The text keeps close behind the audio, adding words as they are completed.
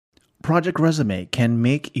Project Resume can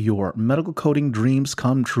make your medical coding dreams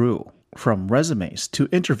come true. From resumes to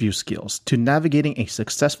interview skills to navigating a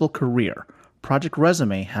successful career, Project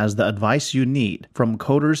Resume has the advice you need from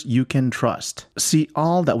coders you can trust. See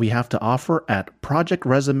all that we have to offer at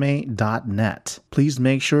projectresume.net. Please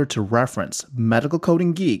make sure to reference Medical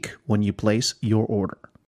Coding Geek when you place your order.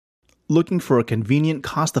 Looking for a convenient,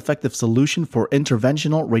 cost-effective solution for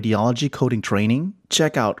interventional radiology coding training?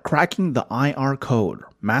 Check out Cracking the IR Code,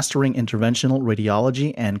 Mastering Interventional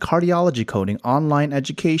Radiology and Cardiology Coding Online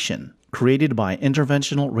Education, created by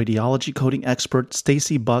interventional radiology coding expert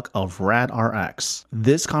Stacy Buck of RadRx.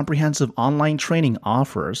 This comprehensive online training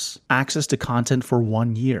offers access to content for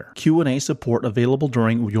 1 year, Q&A support available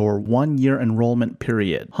during your 1-year enrollment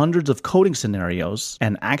period, hundreds of coding scenarios,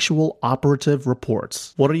 and actual operative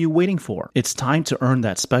reports. What are you waiting for? It's time to earn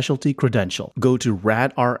that specialty credential. Go to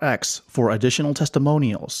RadRx for additional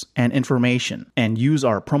testimonials and information, and use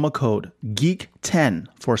our promo code GEEK10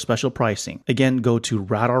 for special pricing. Again, go to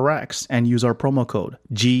RadRx and use our promo code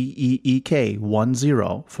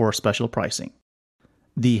GEEK10 for special pricing.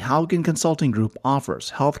 The Haugen Consulting Group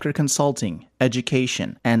offers healthcare consulting,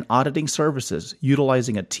 education, and auditing services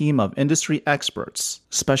utilizing a team of industry experts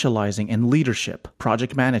specializing in leadership,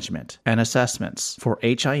 project management, and assessments for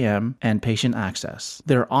HIM and patient access.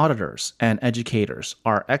 Their auditors and educators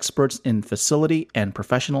are experts in facility and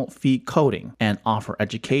professional fee coding and offer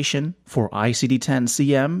education for ICD-10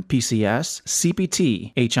 CM, PCS,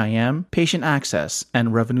 CPT, HIM, patient access,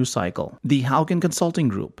 and revenue cycle. The Haugen Consulting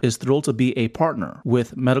Group is thrilled to be a partner with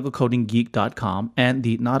medicalcodinggeek.com and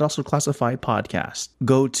the Not Also Classified podcast.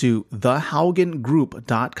 Go to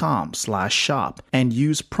thehaugengroup.com/shop and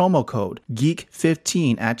use promo code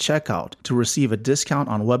GEEK15 at checkout to receive a discount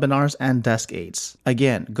on webinars and desk aids.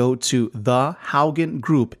 Again, go to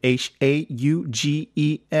thehaugengroup,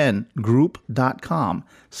 HAUGEN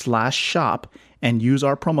group.com/shop and use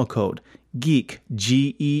our promo code GEEK,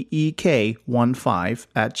 GEEK15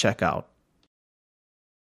 at checkout.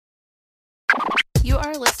 You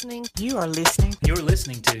are listening to You're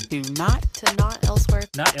Not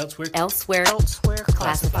Elsewhere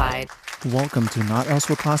Classified. Welcome to Not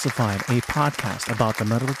Elsewhere Classified, a podcast about the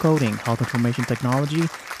medical coding, health information technology,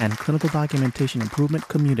 and clinical documentation improvement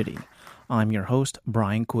community. I'm your host,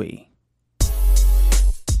 Brian Kui.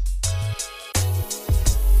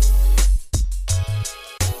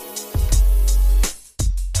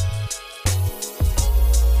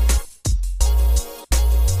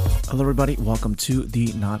 Hello, everybody. Welcome to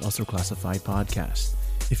the Not Also Classified podcast.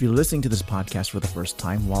 If you're listening to this podcast for the first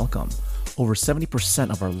time, welcome. Over 70%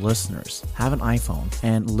 of our listeners have an iPhone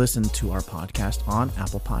and listen to our podcast on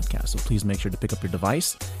Apple Podcasts. So please make sure to pick up your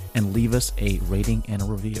device and leave us a rating and a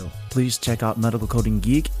review. Please check out Medical Coding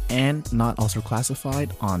Geek and Not Also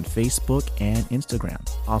Classified on Facebook and Instagram.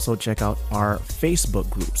 Also check out our Facebook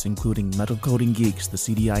groups, including Medical Coding Geeks, the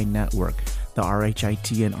CDI Network, the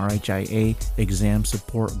RHIT and RHIA Exam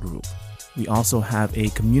Support Group. We also have a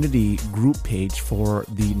community group page for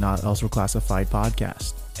the Not Also Classified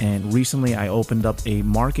podcast. And recently I opened up a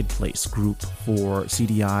marketplace group for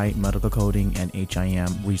CDI, medical coding, and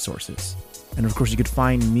HIM resources. And of course, you could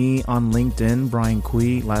find me on LinkedIn, Brian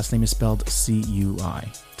Kui. Last name is spelled C-U-I.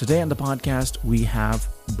 Today on the podcast, we have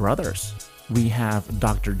brothers. We have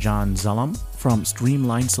Dr. John Zellam from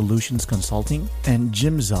Streamline Solutions Consulting and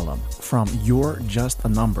Jim Zellam from You're Just a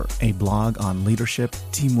Number, a blog on leadership,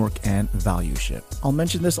 teamwork, and valueship. I'll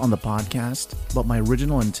mention this on the podcast, but my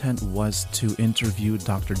original intent was to interview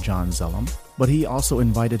Dr. John Zellam, but he also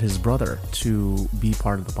invited his brother to be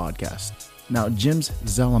part of the podcast. Now, Jim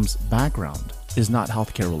Zellam's background is not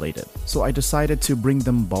healthcare related, so I decided to bring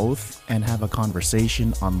them both and have a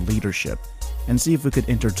conversation on leadership and see if we could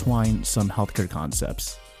intertwine some healthcare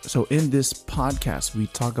concepts. So in this podcast, we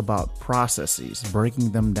talk about processes,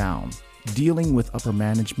 breaking them down, dealing with upper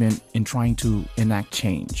management in trying to enact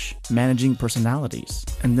change, managing personalities,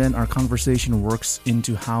 and then our conversation works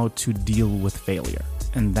into how to deal with failure.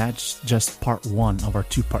 And that's just part one of our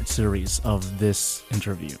two-part series of this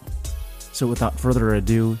interview. So without further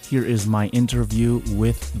ado, here is my interview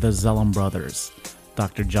with the Zellam brothers,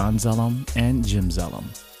 Dr. John Zellam and Jim Zellam.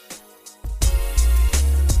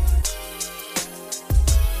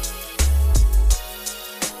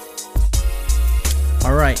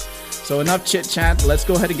 All right, so enough chit chat. Let's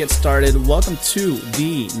go ahead and get started. Welcome to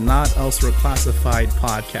the Not Elsewhere Classified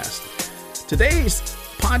podcast. Today's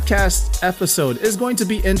podcast episode is going to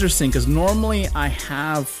be interesting because normally I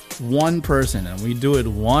have one person and we do it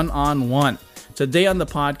one-on-one. Today on the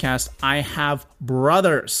podcast, I have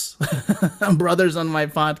brothers, brothers on my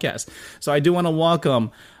podcast. So I do want to welcome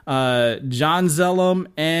John Zellum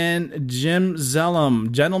and Jim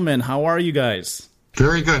Zellum. Gentlemen, how are you guys?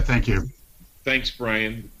 Very good, thank you. Thanks,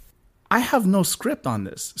 Brian. I have no script on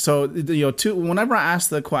this, so whenever I ask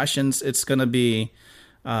the questions, it's going to be.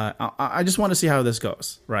 I just want to see how this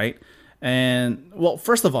goes, right? And well,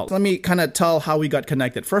 first of all, let me kind of tell how we got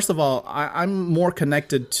connected. First of all, I'm more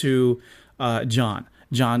connected to Dr. John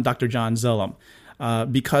Zellum,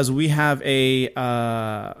 because we have a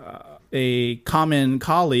common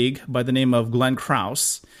colleague by the name of Glenn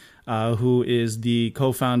Krause, who is the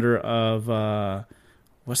co-founder of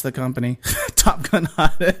what's the company? Top Gun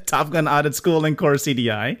Audit School and Core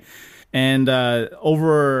CDI. And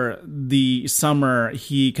over the summer,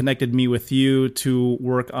 he connected me with you to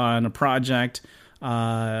work on a project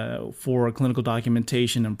for clinical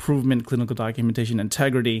documentation improvement, clinical documentation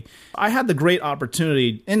integrity. I had the great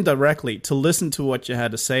opportunity indirectly to listen to what you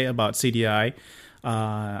had to say about CDI.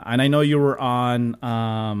 And I know you were on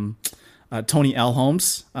Tony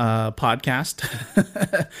Elholm's podcast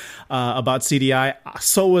about CDI.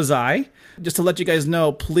 So was I. Just to let you guys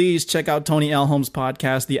know, please check out Tony Elholm's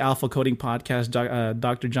podcast, the Alpha Coding Podcast.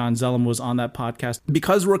 Dr. John Zellum was on that podcast.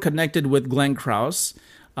 Because we're connected with Glenn Krause,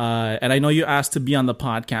 and I know you asked to be on the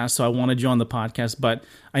podcast, so I wanted you on the podcast, but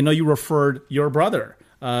I know you referred your brother,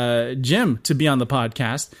 Jim, to be on the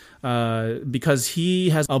podcast because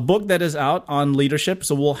he has a book that is out on leadership,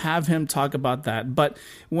 so we'll have him talk about that. But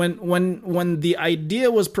when the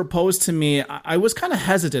idea was proposed to me, I was kind of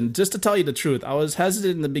hesitant, just to tell you the truth. I was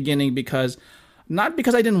hesitant in the beginning not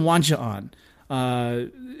because I didn't want you on.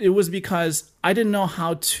 It was because I didn't know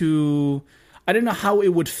how it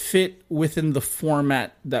would fit within the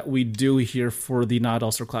format that we do here for the Not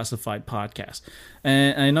Also Classified podcast.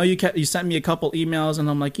 And I know you sent me a couple emails, and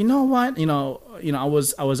I'm like, you know what, I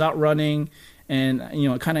was out running, and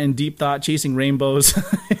kind of in deep thought, chasing rainbows,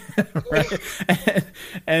 right?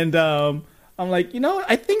 and I'm like,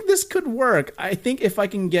 I think this could work. I think if I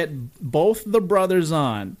can get both the brothers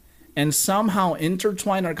on and somehow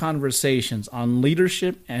intertwine our conversations on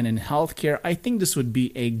leadership and in healthcare, I think this would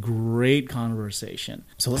be a great conversation.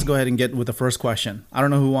 So let's go ahead and get with the first question. I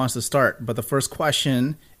don't know who wants to start, but the first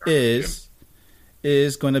question is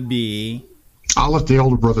going to be... I'll let the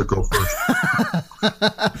older brother go first.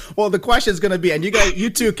 Well, the question is going to be, and you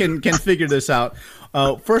two can figure this out.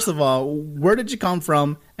 First of all, where did you come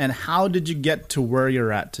from, and how did you get to where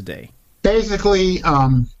you're at today? Basically,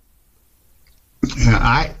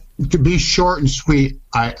 to be short and sweet,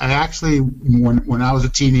 I actually, when I was a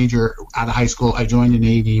teenager out of high school, I joined the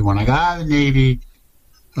Navy. When I got out of the Navy,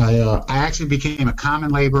 I actually became a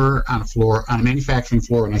common laborer on a manufacturing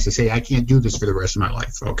floor, and I said, I can't do this for the rest of my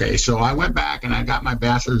life, okay? So I went back and I got my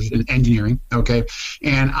bachelor's in engineering, okay?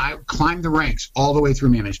 And I climbed the ranks all the way through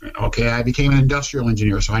management, okay? I became an industrial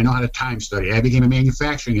engineer, so I know how to time study. I became a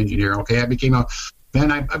manufacturing engineer, okay? Then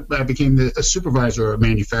I became a supervisor of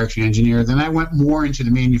manufacturing engineer. Then I went more into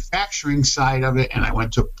the manufacturing side of it, and I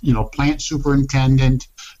went to plant superintendent,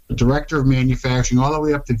 director of manufacturing, all the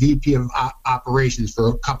way up to VP of operations for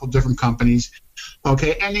a couple different companies.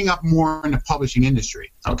 Okay, ending up more in the publishing industry.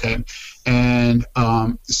 Okay, and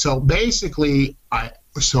so basically, I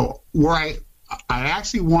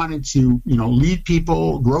actually wanted to, lead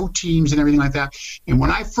people, grow teams and everything like that. And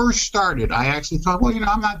when I first started, I actually thought, well,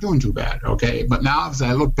 I'm not doing too bad, okay? But now as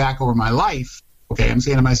I look back over my life, okay, I'm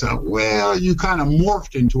saying to myself, well, you kind of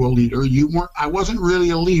morphed into a leader. I wasn't really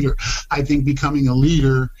a leader. I think becoming a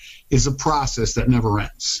leader is a process that never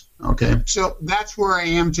ends, okay? So that's where I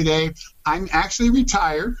am today. I'm actually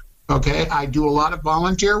retired, okay? I do a lot of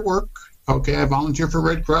volunteer work. Okay, I volunteer for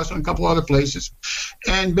Red Cross and a couple other places.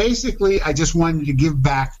 And basically, I just wanted to give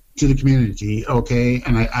back to the community, okay?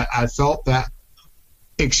 And I felt that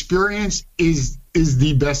experience is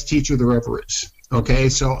the best teacher there ever is, okay?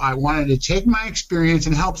 So I wanted to take my experience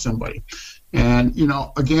and help somebody. And,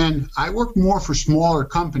 again, I work more for smaller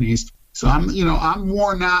companies. So I'm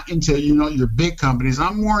more not into, your big companies.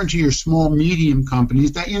 I'm more into your small, medium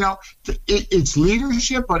companies that, it's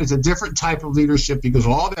leadership, but it's a different type of leadership because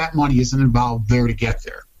all that money isn't involved there to get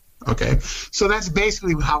there. Okay. So that's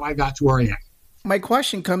basically how I got to where I am. My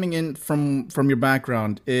question coming in from your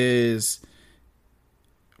background is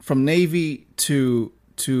from Navy to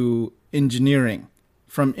engineering,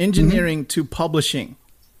 from engineering to publishing.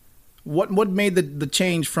 What made the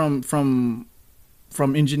change from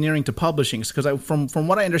engineering to publishing? Because from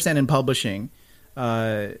what I understand in publishing,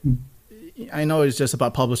 I know it's just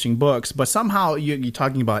about publishing books, but somehow you're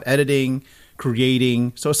talking about editing,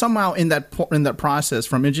 creating. So somehow in that process,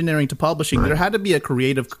 from engineering to publishing, right, there had to be a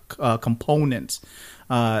creative component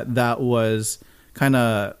that was kind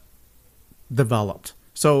of developed.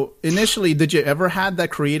 So initially, did you ever had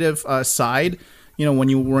that creative side? You know, when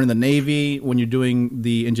you were in the Navy, when you're doing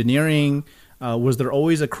the engineering, was there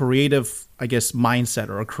always a creative, I guess, mindset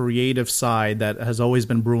or a creative side that has always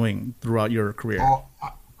been brewing throughout your career? Oh,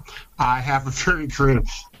 I have a very creative.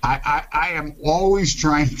 I am always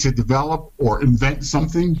trying to develop or invent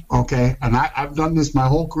something, okay? And I've done this my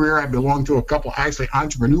whole career. I belong to a couple, actually,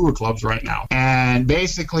 entrepreneur clubs right now. And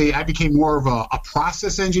basically, I became more of a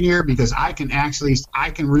process engineer because I can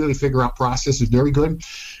really figure out processes very good.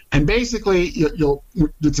 And basically,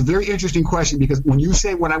 it's a very interesting question because when you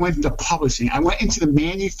say when I went into publishing, I went into the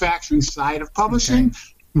manufacturing side of publishing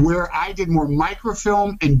where I did more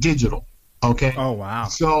microfilm and digital, okay? Oh, wow.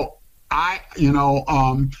 So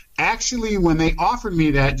actually, when they offered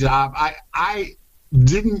me that job, I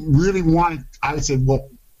didn't really want it. I said, well,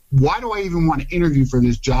 why do I even want to interview for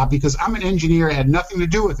this job? Because I'm an engineer. It had nothing to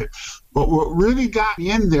do with it. But what really got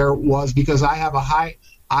me in there was because I have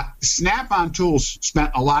Snap-on Tools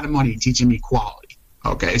spent a lot of money teaching me quality.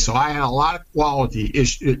 Okay, so I had a lot of quality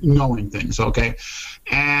knowing things, okay?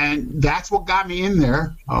 And that's what got me in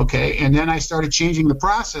there, okay? And then I started changing the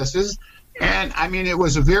processes. And, I mean, it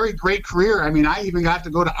was a very great career. I mean, I even got to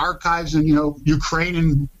go to archives in, Ukraine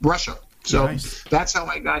and Russia. So nice. That's how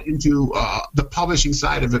I got into the publishing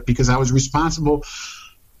side of it because I was responsible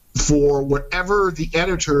for whatever the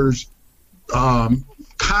editors'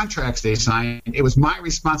 contracts they signed. It was my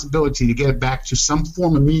responsibility to get it back to some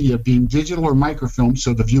form of media, being digital or microfilm,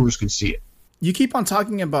 so the viewers can see it. You keep on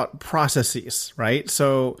talking about processes, right?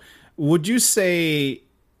 So would you say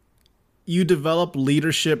you develop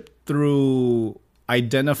leadership through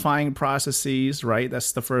identifying processes, right?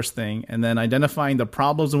 That's the first thing. And then identifying the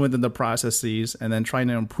problems within the processes and then trying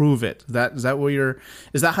to improve it.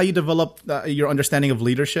 Is that how you develop your understanding of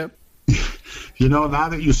leadership? Now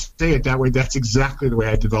that you say it that way, that's exactly the way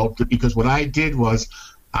I developed it because what I did was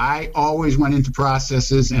I always went into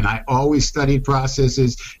processes and I always studied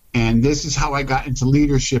processes. And this is how I got into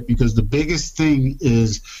leadership because the biggest thing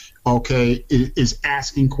is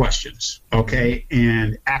asking questions, okay,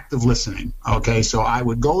 and active listening, okay? So I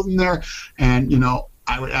would go in there and,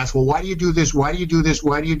 I would ask, well, why do you do this? Why do you do this?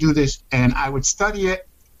 Why do you do this? And I would study it.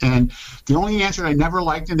 And the only answer I never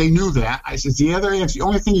liked, and they knew that, I said, the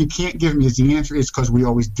only thing you can't give me is the answer is because we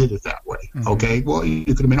always did it that way, okay? Well, you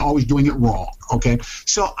could have been always doing it wrong, okay?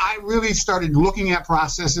 So I really started looking at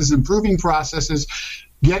processes, improving processes,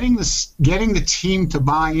 getting the team to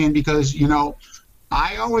buy in because,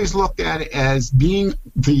 I always looked at it as being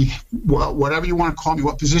whatever you want to call me,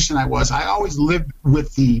 what position I was. I always lived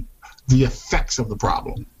with the effects of the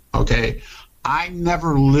problem, okay? I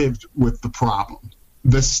never lived with the problem.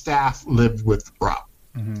 The staff lived with the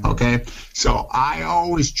problem, okay? So I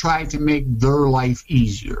always tried to make their life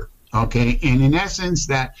easier, okay? And in essence,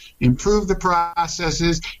 that improved the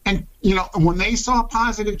processes. And, when they saw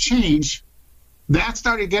positive change, that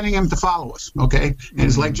started getting them to follow us, okay? And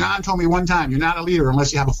it's like John told me one time, you're not a leader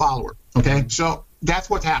unless you have a follower, okay? So that's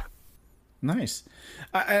what's happened. Nice.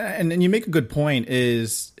 And you make a good point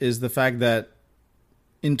is the fact that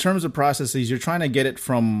in terms of processes, you're trying to get it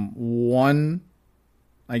from one,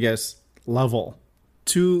 I guess, level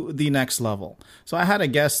to the next level. So I had a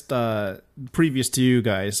guest previous to you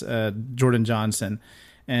guys, Jordan Johnson,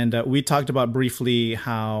 and we talked about briefly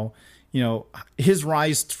how, his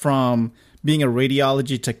rise from being a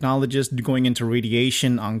radiology technologist, going into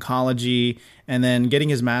radiation oncology, and then getting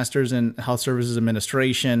his master's in health services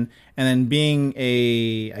administration, and then being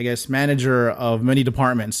a, I guess, manager of many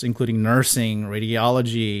departments, including nursing,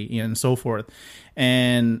 radiology, and so forth.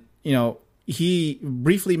 And, he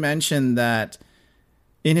briefly mentioned that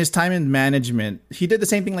in his time in management, he did the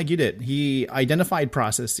same thing like you did. He identified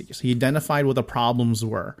processes. He identified what the problems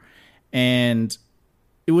were. And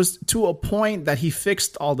it was to a point that he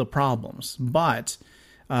fixed all the problems. But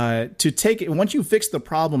to take it, once you fix the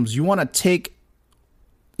problems, you're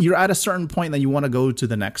at a certain point that you want to go to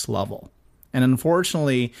the next level. And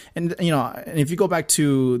unfortunately, and if you go back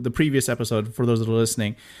to the previous episode, for those that are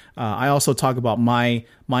listening, I also talk about my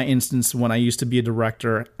instance when I used to be a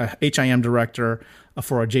director, a HIM director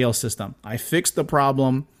for a jail system. I fixed the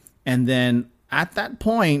problem, and then at that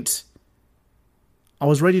point, I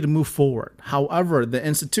was ready to move forward. However, the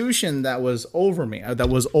institution that was over me, that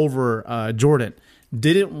was over Jordan,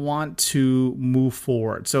 didn't want to move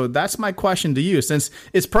forward. So that's my question to you, since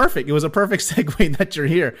it's perfect. It was a perfect segue that you're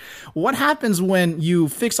here. What happens when you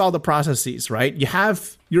fix all the processes, right? You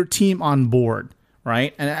have your team on board,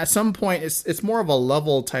 right? And at some point, it's more of a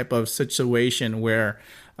level type of situation where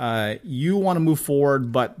you want to move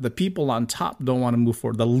forward, but the people on top don't want to move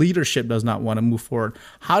forward. The leadership does not want to move forward.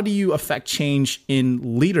 How do you affect change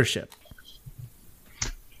in leadership?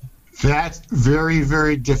 That's very,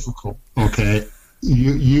 very difficult. Okay,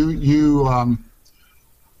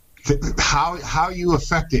 how you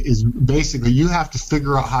affect it is basically you have to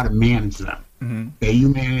figure out how to manage them. Mm-hmm. Okay, you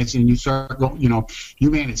manage and you start going,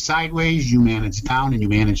 you manage sideways, you manage down, and you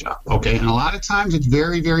manage up. Okay, and a lot of times it's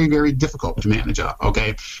very, very, very difficult to manage up.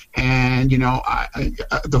 Okay, and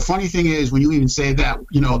the funny thing is when you even say that,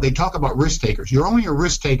 they talk about risk takers. You're only a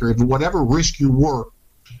risk taker if whatever risk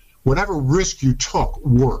you took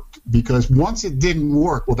worked, because once it didn't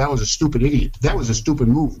work, well, that was a stupid idiot. That was a stupid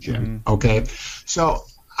move, Jim. Mm-hmm. Okay, so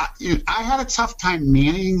I had a tough time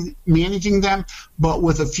managing them, but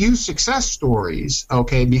with a few success stories,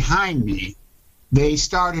 okay, behind me, they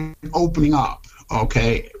started opening up,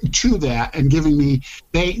 okay, to that and giving me,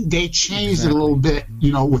 they changed it a little bit,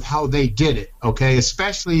 with how they did it, okay,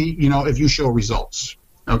 especially, if you show results.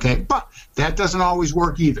 Okay, but that doesn't always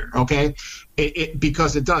work either. Okay,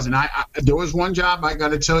 because it doesn't. There was one job I got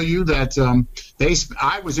to tell you that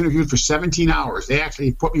I was interviewed for 17 hours. They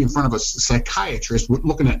actually put me in front of a psychiatrist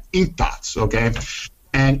looking at ink dots. Okay,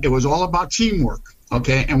 and it was all about teamwork.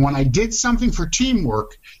 Okay, and when I did something for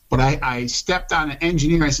teamwork, but I stepped on an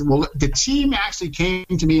engineer. I said, well, the team actually came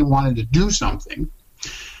to me and wanted to do something,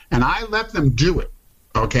 and I let them do it.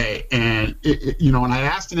 Okay, and and I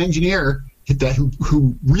asked an engineer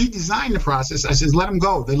who redesigned the process. I said, let them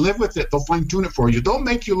go. They live with it. They'll fine tune it for you. They'll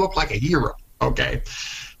make you look like a hero. Okay.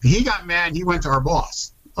 He got mad. He went to our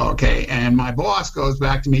boss. Okay. And my boss goes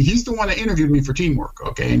back to me. He's the one that interviewed me for teamwork.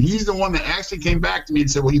 Okay. And he's the one that actually came back to me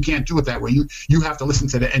and said, well, you can't do it that way. You have to listen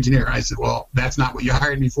to the engineer. I said, well, that's not what you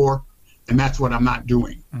hired me for. And that's what I'm not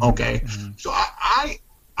doing. Okay. Mm-hmm. So I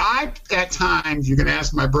at times, you can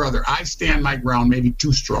ask my brother, I stand my ground maybe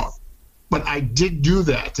too strong. But I did do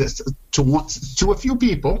that to a few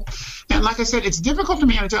people, and like I said, it's difficult to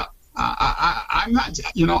manage up. I'm not,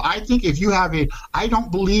 I think if you have I don't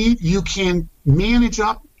believe you can manage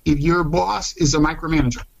up if your boss is a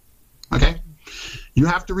micromanager. Okay, you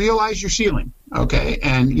have to realize your ceiling. Okay,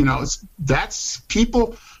 and that's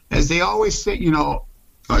people, as they always say, you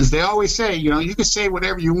can say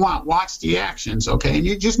whatever you want. Watch the actions, okay? And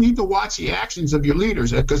you just need to watch the actions of your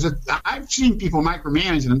leaders, because I've seen people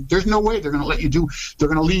micromanage them. There's no way they're going to let you do. They're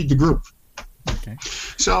going to lead the group. Okay.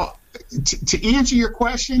 So to answer your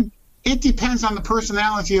question, it depends on the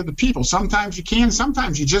personality of the people. Sometimes you can,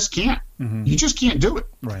 sometimes you just can't. Mm-hmm. You just can't do it.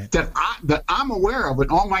 Right. That I'm aware of in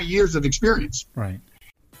all my years of experience. Right.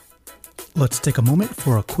 Let's take a moment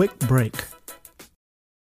for a quick break.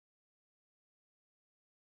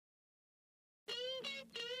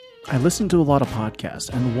 I listened to a lot of podcasts,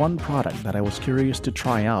 and one product that I was curious to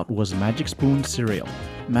try out was Magic Spoon cereal.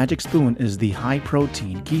 Magic Spoon is the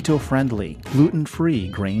high-protein, keto-friendly, gluten-free,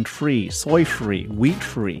 grain-free, soy-free,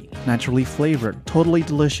 wheat-free, naturally flavored, totally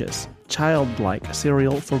delicious, childlike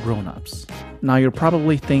cereal for grown-ups. Now you're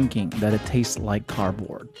probably thinking that it tastes like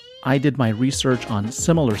cardboard. I did my research on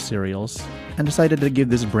similar cereals and decided to give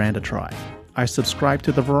this brand a try. I subscribed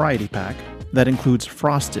to the variety pack that includes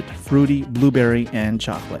frosted, fruity, blueberry, and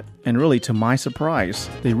chocolate. And really, to my surprise,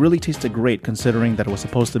 they really tasted great considering that it was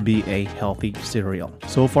supposed to be a healthy cereal.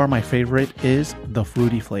 So far, my favorite is the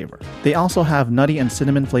fruity flavor. They also have nutty and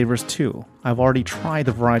cinnamon flavors too. I've already tried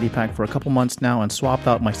the variety pack for a couple months now and swapped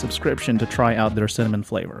out my subscription to try out their cinnamon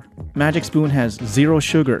flavor. Magic Spoon has 0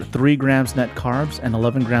 sugar, 3 grams net carbs, and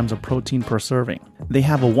 11 grams of protein per serving. They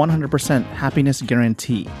have a 100% happiness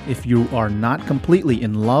guarantee. If you are not completely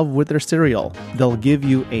in love with their cereal, they'll give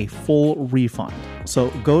you a full refund.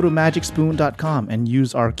 So go to magicspoon.com and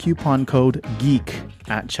use our coupon code GEEK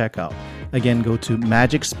at checkout. Again, go to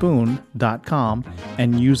magicspoon.com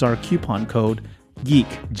and use our coupon code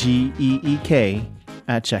GEEK, G-E-E-K,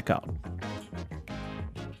 at checkout.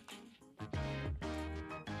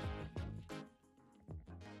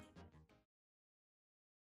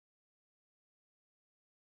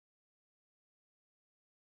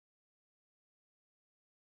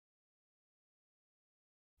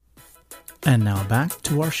 And now back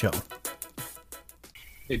to our show.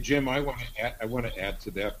 Hey Jim, I want to add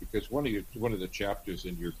to that, because one of the chapters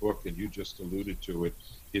in your book, and you just alluded to it,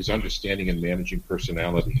 is understanding and managing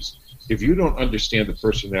personalities. If you don't understand the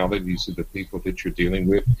personalities of the people that you're dealing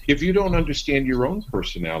with, if you don't understand your own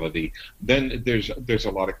personality, then there's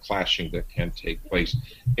a lot of clashing that can take place.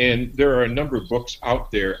 And there are a number of books out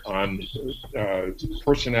there on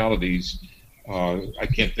personalities. I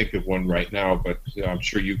can't think of one right now, but I'm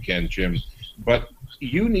sure you can, Jim. But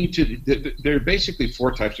you need to, there are basically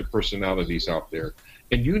 4 types of personalities out there,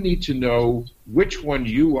 and you need to know which one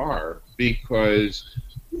you are, because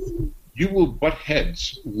you will butt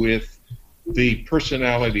heads with the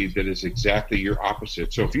personality that is exactly your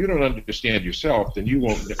opposite. So if you don't understand yourself, then you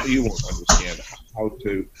won't understand how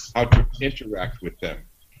to interact with them.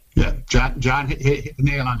 Yeah, John hit the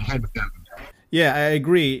nail on the head with that one. Yeah, I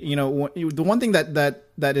agree. The one thing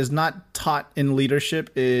that is not taught in leadership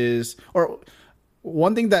is, or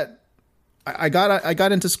one thing that I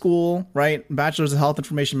got into school, right? Bachelor's of Health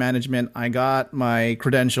Information Management. I got my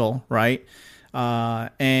credential, right?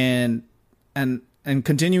 And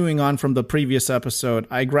continuing on from the previous episode,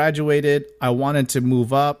 I graduated. I wanted to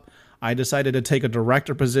move up. I decided to take a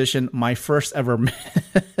director position, my first ever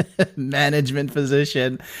management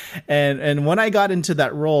position. And when I got into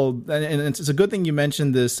that role, and it's a good thing you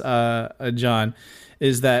mentioned this, John,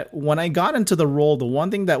 is that when I got into the role, the one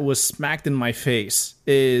thing that was smacked in my face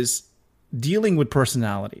is dealing with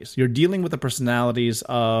personalities. You're dealing with the personalities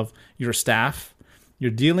of your staff. You're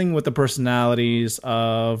dealing with the personalities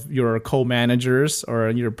of your co-managers or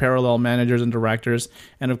your parallel managers and directors.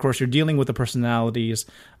 And of course, you're dealing with the personalities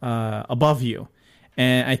above you.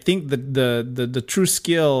 And I think the true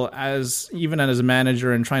skill even as a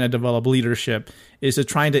manager and trying to develop leadership is to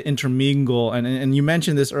trying to intermingle. And you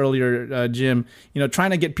mentioned this earlier, Jim,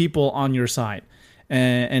 trying to get people on your side.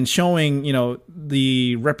 And showing,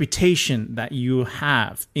 the reputation that you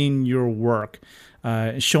have in your work,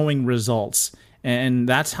 showing results. And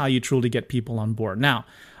that's how you truly get people on board. Now,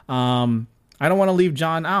 I don't want to leave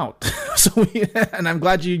John out. And I'm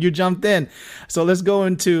glad you jumped in. So let's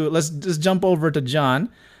just jump over to John.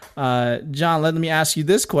 John, let me ask you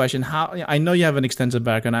this question. I know you have an extensive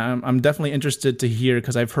background. I'm definitely interested to hear,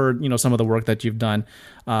 because I've heard, some of the work that you've done.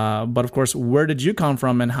 But of course, where did you come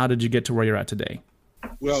from and how did you get to where you're at today?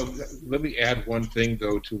 Well, let me add one thing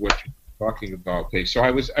though to what you're talking about. Okay, so I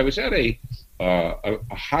was at a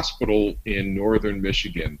hospital in northern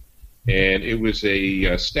Michigan, and it was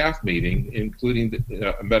a staff meeting, including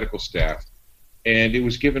the medical staff, and it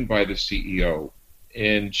was given by the CEO,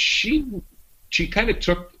 and she kind of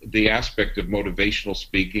took the aspect of motivational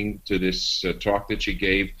speaking to this talk that she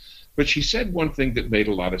gave, but she said one thing that made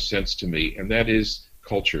a lot of sense to me, and that is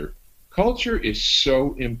culture. Culture is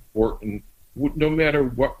so important no matter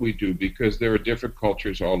what we do, because there are different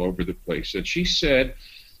cultures all over the place. And she said,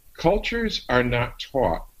 cultures are not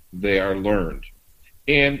taught, they are learned.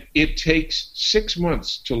 And it takes 6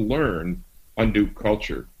 months to learn a new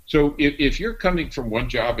culture. So if you're coming from one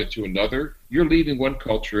job into another, you're leaving one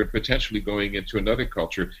culture and potentially going into another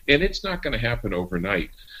culture, and it's not going to happen overnight.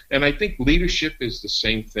 And I think leadership is the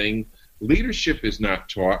same thing. Leadership is not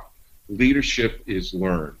taught, leadership is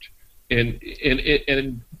learned. And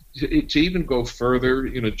to even go further,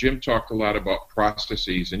 Jim talked a lot about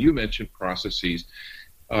processes, and you mentioned processes.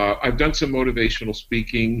 I've done some motivational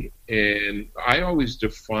speaking, and I always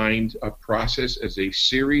defined a process as a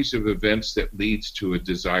series of events that leads to a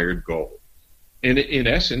desired goal. And in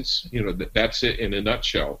essence, that's it in a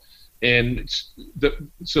nutshell. And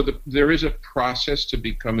there is a process to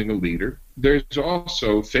becoming a leader. There's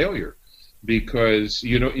also failure, because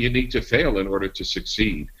you need to fail in order to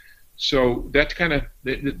succeed. So that kind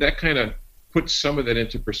of puts some of that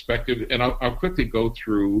into perspective, and I'll quickly go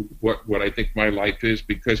through what I think my life is,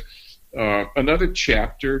 because another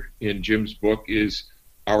chapter in Jim's book is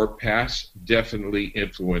our past definitely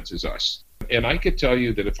influences us. And I could tell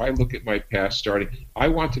you that if I look at my past starting, I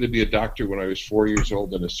wanted to be a doctor when I was 4 years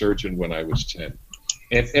old and a surgeon when I was 10.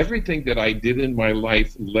 And everything that I did in my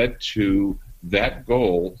life led to that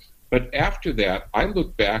goal. But after that, I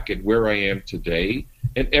look back at where I am today,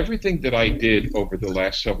 and everything that I did over the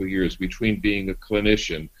last several years, between being a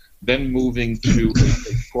clinician, then moving to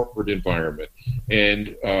a corporate environment,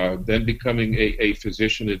 and then becoming a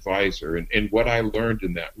physician advisor, and what I learned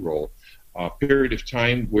in that role. A period of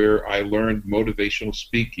time where I learned motivational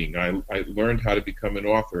speaking. I learned how to become an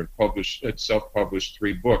author and self-published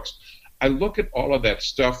 3 books. I look at all of that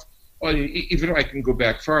stuff. Even though I can go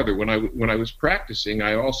back farther, when I was practicing,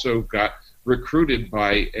 I also got recruited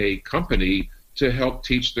by a company to help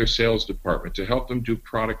teach their sales department, to help them do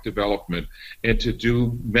product development, and to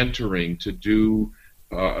do mentoring, to do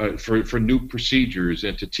for new procedures,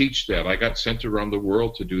 and to teach that. I got sent around the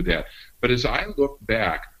world to do that. But as I look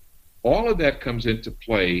back, all of that comes into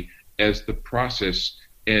play as the process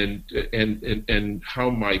and how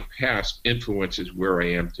my past influences where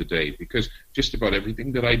I am today, because just about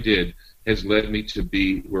everything that I did has led me to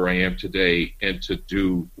be where I am today and to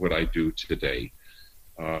do what I do today.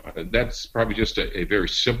 That's probably just a very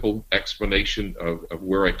simple explanation of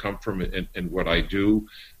where I come from and what I do.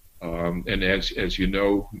 And as you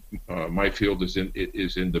know, my field is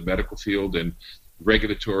in the medical field and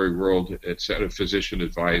regulatory world, et cetera, physician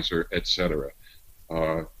advisor, et cetera.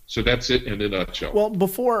 So that's it in a nutshell. Well,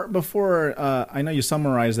 before I know you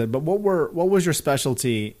summarized it, but what was your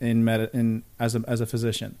specialty as a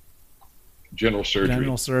physician? General surgery.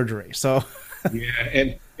 General surgery. So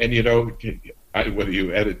yeah, and you know, whether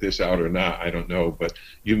you edit this out or not, I don't know, but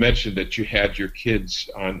you mentioned that you had your kids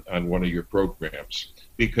on one of your programs,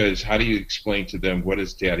 because how do you explain to them, what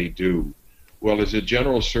does Daddy do? Well, as a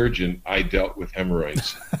general surgeon, I dealt with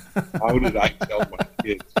hemorrhoids. How did I tell my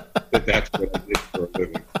kids that that's what I did for a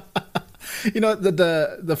living? You know,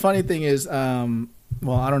 the funny thing is, well,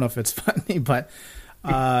 I don't know if it's funny, but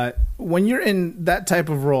when you're in that type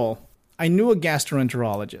of role, I knew a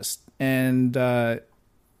gastroenterologist, and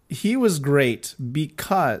he was great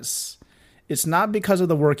because it's not because of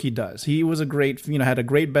the work he does. He was had a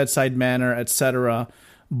great bedside manner, etc.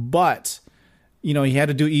 But you know, he had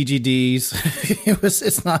to do EGDs.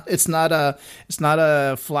 It's not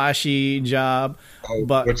a flashy job. Oh,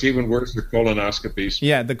 but what's even worse, the colonoscopies.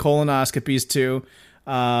 Yeah, the colonoscopies too.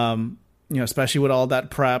 You know, especially with all that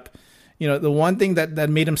prep. You know, the one thing that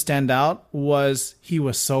made him stand out was he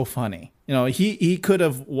was so funny. You know, he could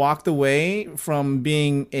have walked away from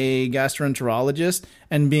being a gastroenterologist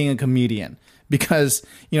and being a comedian. Because,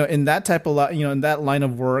 you know, in that in that line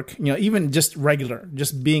of work, you know, even just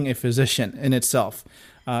being a physician in itself,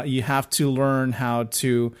 you have to learn how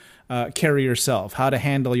to carry yourself, how to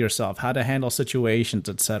handle yourself, how to handle situations,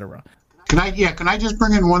 etc. Can I just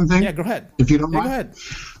bring in one thing? Yeah, go ahead. If you don't mind. Go ahead.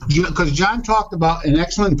 Because John talked about an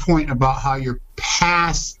excellent point about how your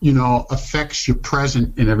past, you know, affects your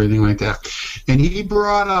present and everything like that. And he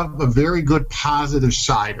brought up a very good positive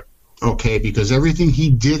side. Okay, because everything he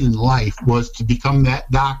did in life was to become that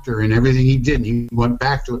doctor, and everything he did, he went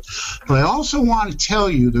back to it. But I also want to tell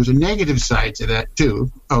you there's a negative side to that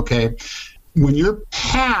too, okay? When your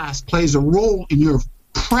past plays a role in your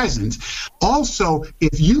present, also,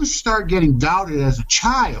 if you start getting doubted as a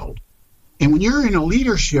child, and when you're in a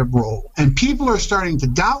leadership role, and people are starting to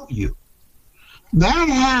doubt you, that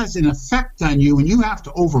has an effect on you, and you have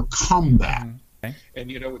to overcome that. And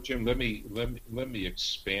you know what, Jim? Let me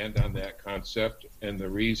expand on that concept. And the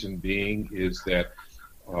reason being is that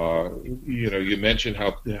you know, you mentioned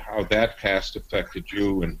how that past affected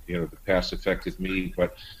you, and you know, the past affected me.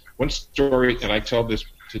 But one story, and I tell this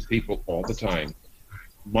to people all the time.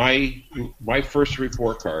 My first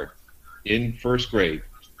report card in first grade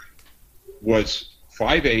was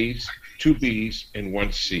 5 A's, 2 B's, and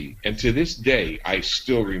 1 C. And to this day, I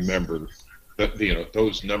still remember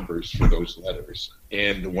those numbers for those letters.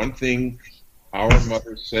 And the one thing our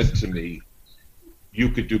mother said to me, you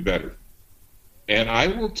could do better. And I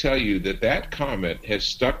will tell you that comment has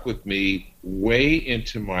stuck with me way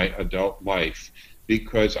into my adult life,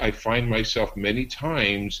 because I find myself many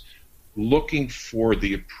times looking for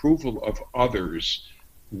the approval of others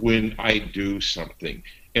when I do something.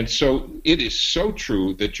 And so it is so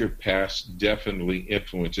true that your past definitely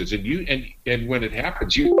influences, and when it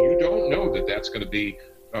happens, you don't know that that's going to be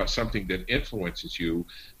something that influences you.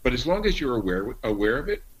 But as long as you're aware of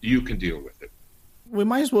it, you can deal with it. We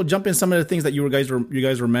might as well jump in some of the things that you guys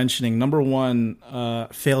were mentioning. Number one,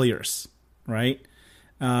 failures, right?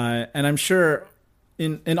 And I'm sure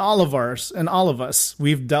in all of us,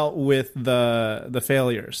 we've dealt with the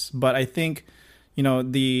failures. But I think, you know,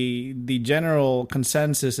 the general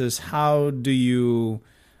consensus is, how do you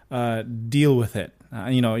deal with it?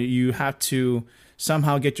 You know, you have to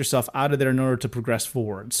somehow get yourself out of there in order to progress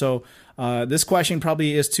forward. So this question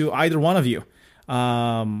probably is to either one of you. You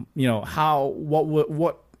know,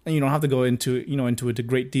 what you don't have to go into it to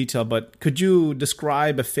great detail, but could you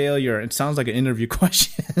describe a failure? It sounds like an interview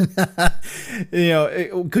question. You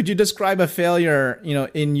know, could you describe a failure, you know,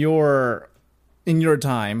 in your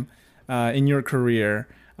time, in your career,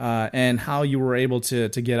 and how you were able to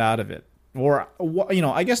get out of it? Or, you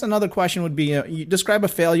know, I guess another question would be, you describe a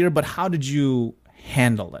failure, but how did you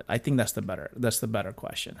handle it? I think that's the better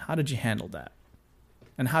question. How did you handle that?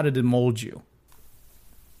 And how did it mold you?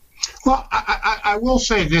 Well, I will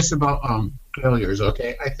say this about failures,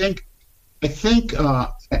 okay? I think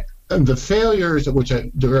the failures,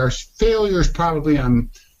 there are failures probably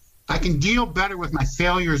I can deal better with my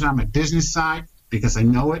failures on my business side because I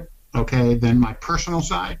know it, okay, than my personal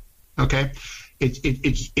side, okay?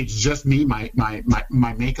 It's just me, my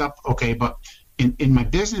makeup, okay? But in my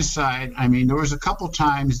business side, I mean, there was a couple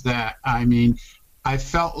times that, I mean, I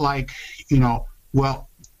felt like, you know, well,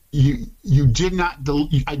 you did not.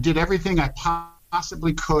 I did everything I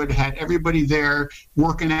possibly could. Had everybody there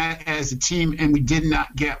working as a team, and we did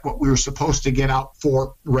not get what we were supposed to get out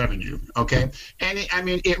for revenue. Okay, and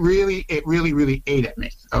it really ate at me.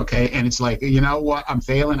 Okay, and it's like, you know what? I'm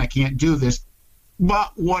failing. I can't do this.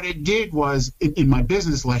 But what it did was, in my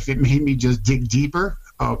business life, it made me just dig deeper,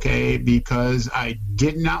 okay, because I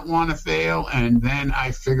did not want to fail. And then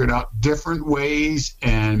I figured out different ways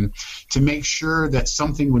and to make sure that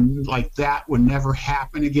something like that would never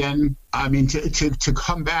happen again. I mean, to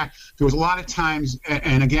come back, there was a lot of times,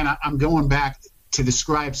 and again, I'm going back to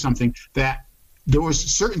describe something that there was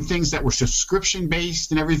certain things that were subscription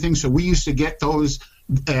based and everything. So we used to get those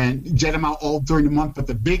and get them out all during the month. But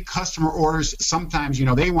the big customer orders, sometimes,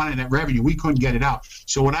 they wanted that revenue. We couldn't get it out.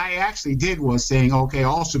 So what I actually did was saying, okay,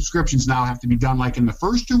 all subscriptions now have to be done like in the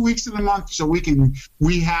first 2 weeks of the month, so we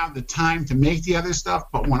have the time to make the other stuff.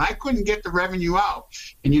 But when I couldn't get the revenue out,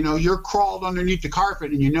 and you're crawled underneath the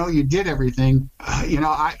carpet, and you did everything,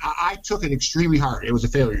 I took it extremely hard. It was a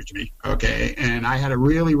failure to me. Okay, and I had to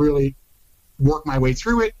really, really work my way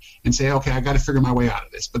through it and say, okay, I got to figure my way out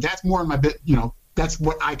of this. But that's more in my bit, that's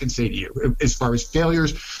what I can say to you as far as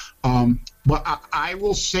failures. But I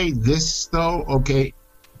will say this, though, okay,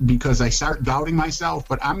 because I start doubting myself,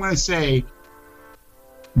 but I'm going to say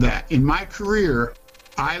that in my career,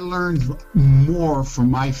 I learned more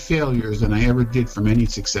from my failures than I ever did from any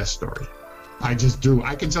success story. I just do.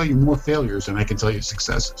 I can tell you more failures than I can tell you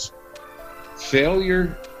successes.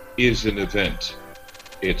 Failure is an event.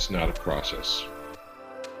 It's not a process.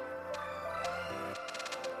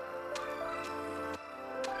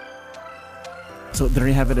 So there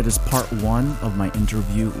you have it. It is part 1 of my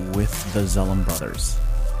interview with the Zellum brothers.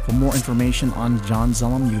 For more information on John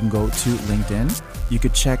Zellum, you can go to LinkedIn. You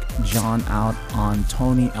could check John out on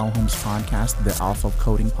Tony Elholm's podcast, the Alpha of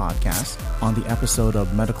Coding podcast, on the episode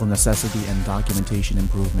of Medical Necessity and Documentation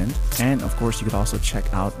Improvement. And of course, you could also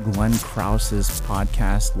check out Glenn Krause's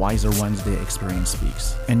podcast, Wiser Wednesday Experience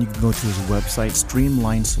Speaks. And you can go to his website,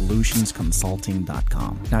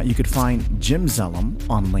 streamlinesolutionsconsulting.com. Now, you could find Jim Zellum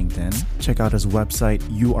on LinkedIn. Check out his website,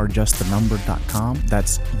 youarejustanumber.com.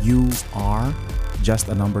 That's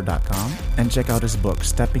justanumber.com, and check out his book,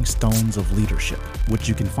 Stepping Stones of Leadership, which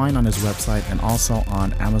you can find on his website and also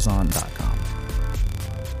on Amazon.com.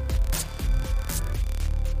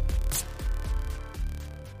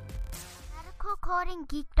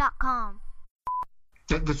 MedicalCodingGeek.com.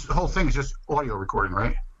 This whole thing is just audio recording,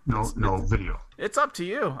 right? No video. It's up to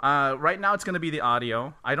you. Right now, it's going to be the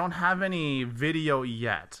audio. I don't have any video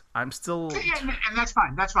yet. I'm still... Yeah, and that's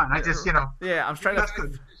fine. That's fine. I just, Yeah, I'm trying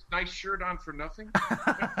to... Nice shirt on for nothing.